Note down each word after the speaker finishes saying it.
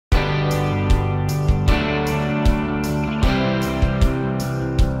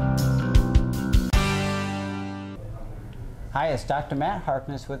Hi, it's Dr. Matt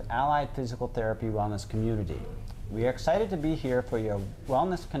Harkness with Allied Physical Therapy Wellness Community. We are excited to be here for your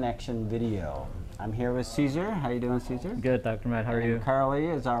Wellness Connection video. I'm here with Cesar. How are you doing, Cesar? Good, Dr. Matt. How are you? Carly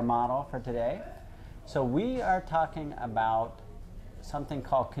is our model for today. So we are talking about something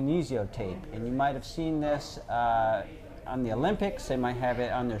called kinesio tape, and you might have seen this on the Olympics. They might have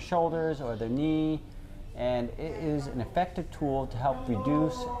it on their shoulders or their knee, and it is an effective tool to help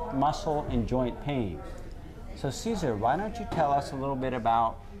reduce muscle and joint pain. So Cesar, why don't you tell us a little bit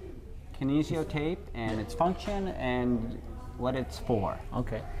about kinesio tape and its function and what it's for?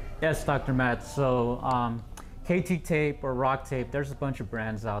 Okay. Yes, Dr. Matt. So KT tape or rock tape, there's a bunch of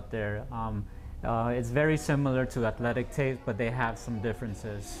brands out there. It's very similar to athletic tape, but they have some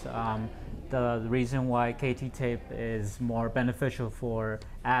differences. The reason why KT tape is more beneficial for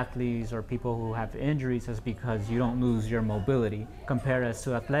athletes or people who have injuries is because you don't lose your mobility. Compared as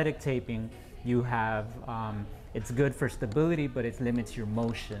to athletic taping, you have, it's good for stability, but it limits your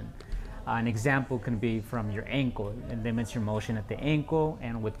motion. An example can be from your ankle. It limits your motion at the ankle,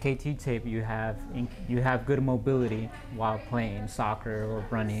 and with KT tape, you have good mobility while playing soccer or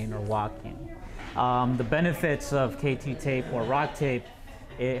running or walking. The benefits of KT tape or rock tape,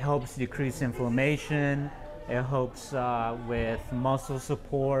 it helps decrease inflammation, it helps with muscle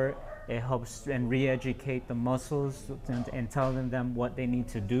support, it helps and re-educate the muscles and telling them what they need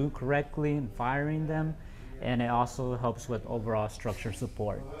to do correctly and firing them, and it also helps with overall structure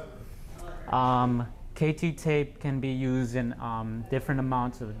support. KT tape can be used in different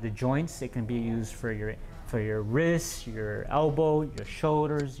amounts of the joints. It can be used for your wrists, your elbow, your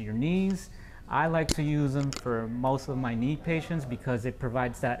shoulders, your knees. I like to use them for most of my knee patients because it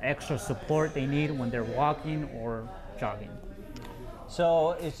provides that extra support they need when they're walking or jogging.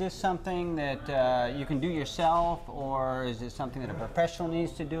 So is this something that you can do yourself, or is it something that a professional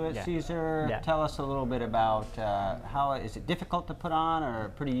needs to do it, Yeah. Cesar? Yeah. Tell us a little bit about how, is it difficult to put on or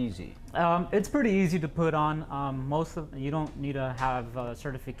pretty easy? It's pretty easy to put on. You don't need to have a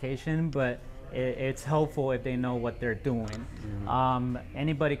certification, but it's helpful if they know what they're doing. Mm-hmm.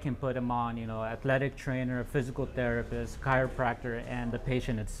 Anybody can put them on, athletic trainer, physical therapist, chiropractor, and the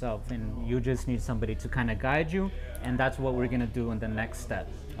patient itself. And you just need somebody to kind of guide you, and that's what we're gonna do in the next step.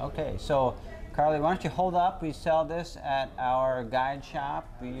 Okay, so Carly, why don't you hold up? We sell this at our guide shop.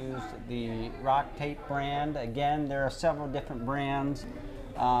 We use the Rock Tape brand. Again, there are several different brands.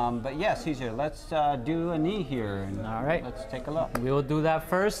 But yeah, Cesar, let's do a knee here. And all right. Let's take a look. We will do that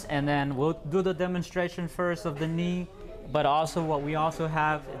first, and then we'll do the demonstration first of the knee. But also what we also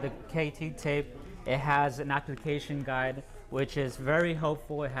have, the KT tape, it has an application guide, which is very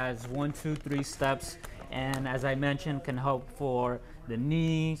helpful. It has 1, 2, 3 steps. And as I mentioned, can help for the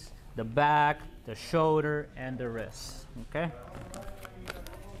knees, the back, the shoulder, and the wrists, okay?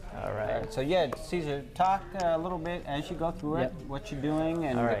 All right. So yeah, Cesar, talk a little bit as you go through it, what you're doing,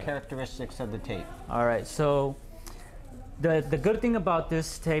 and the characteristics of the tape. All right, so the good thing about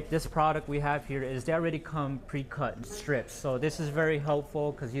this tape, this product we have here, is they already come pre-cut in strips. So this is very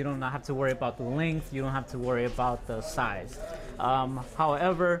helpful because you don't have to worry about the length, you don't have to worry about the size.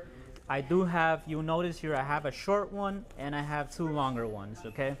 However, I do have, you'll notice here, I have a short one and I have 2 longer ones,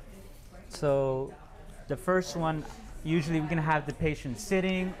 okay? So the first one, usually we're gonna have the patient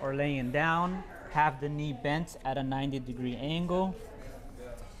sitting or laying down, have the knee bent at a 90-degree angle.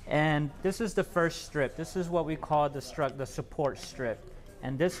 And this is the first strip. This is what we call the support strip.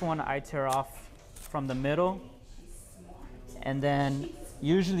 And this one I tear off from the middle. And then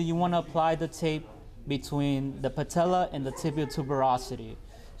usually you wanna apply the tape between the patella and the tibial tuberosity.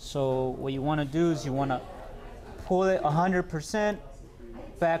 So what you wanna do is you wanna pull it 100%,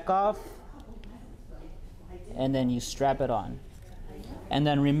 back off, and then you strap it on. And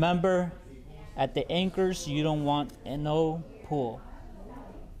then remember, at the anchors, you don't want no pull.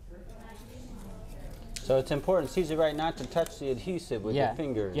 So it's important, Cesar, right, not to touch the adhesive with your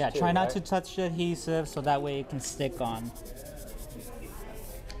fingers. Yeah, too, try not right? to touch the adhesive so that way it can stick on.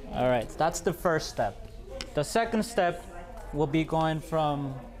 All right, that's the first step. The second step will be going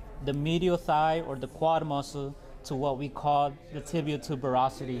from the medial thigh or the quad muscle to what we call the tibial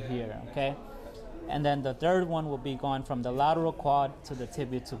tuberosity here, okay? And then the third one will be going from the lateral quad to the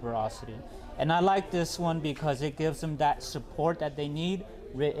tibial tuberosity. And I like this one because it gives them that support that they need,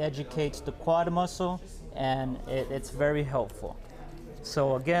 re-educates the quad muscle, and it's very helpful.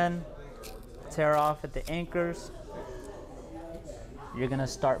 So again, tear off at the anchors. You're gonna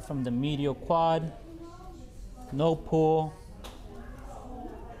start from the medial quad, no pull,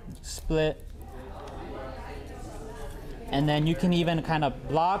 split, and then you can even kind of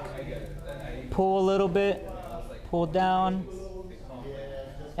block, pull a little bit, pull down,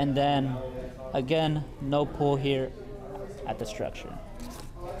 and then again, no pull here at the structure.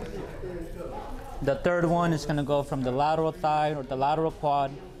 The third one is going to go from the lateral thigh or the lateral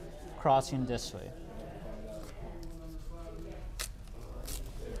quad crossing this way.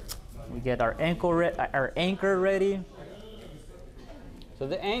 We get our anchor ready. So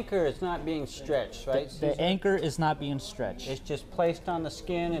the anchor is not being stretched, right? The anchor is not being stretched. It's just placed on the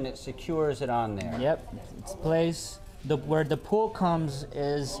skin and it secures it on there. Yep, it's placed. Where the pull comes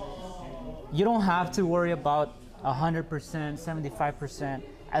is you don't have to worry about 100%, 75%,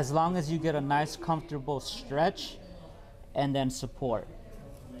 as long as you get a nice comfortable stretch and then support.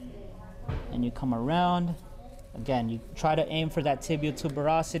 And you come around. Again, you try to aim for that tibial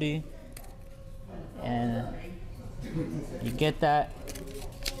tuberosity and you get that,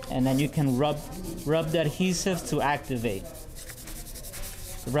 and then you can rub the adhesive to activate.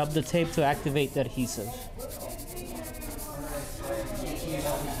 Rub the tape to activate the adhesive.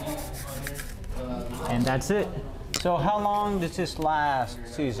 And that's it. So how long does this last,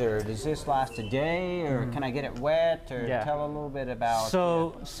 Cesar? Does this last a day, or can I get it wet, or tell a little bit about?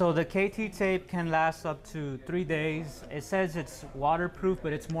 So the KT tape can last up to 3 days. It says it's waterproof,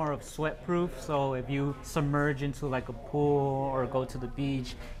 but it's more of sweat proof. So if you submerge into like a pool or go to the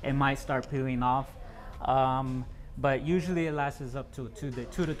beach, it might start peeling off. But usually it lasts up to 2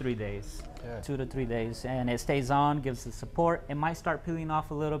 to 3 days. Good. 2 to 3 days, and it stays on, gives the support. It might start peeling off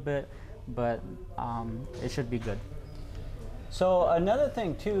a little bit, but it should be good. So another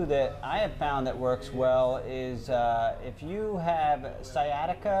thing too that I have found that works well is if you have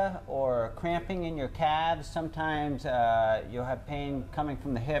sciatica or cramping in your calves, sometimes you'll have pain coming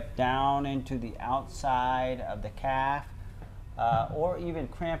from the hip down into the outside of the calf, or even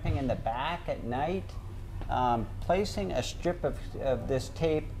cramping in the back at night. Placing a strip of this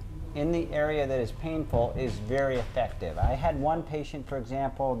tape in the area that is painful is very effective. I had one patient, for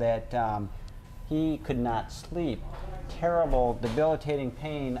example, that he could not sleep. Terrible, debilitating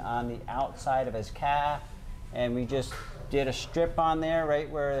pain on the outside of his calf, and we just did a strip on there right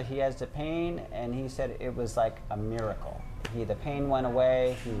where he has the pain, and he said it was like a miracle. The pain went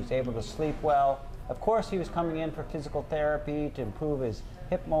away, he was able to sleep well. Of course, he was coming in for physical therapy to improve his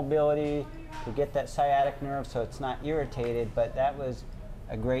hip mobility, to get that sciatic nerve so it's not irritated, but that was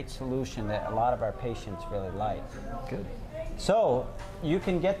a great solution that a lot of our patients really like. Good. So you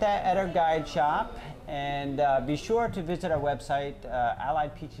can get that at our guide shop, and be sure to visit our website,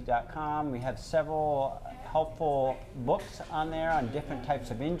 alliedpt.com. We have several helpful books on there on different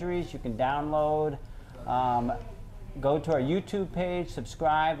types of injuries you can download. Go to our YouTube page,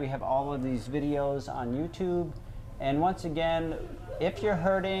 subscribe. We have all of these videos on YouTube. And once again, if you're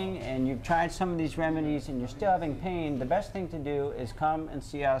hurting and you've tried some of these remedies and you're still having pain, the best thing to do is come and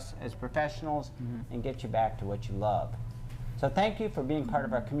see us as professionals and get you back to what you love. So thank you for being part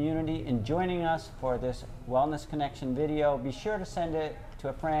of our community and joining us for this Wellness Connection video. Be sure to send it to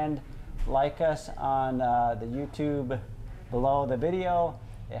a friend, like us on the YouTube below the video.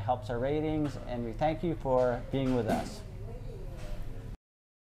 It helps our ratings, and we thank you for being with us.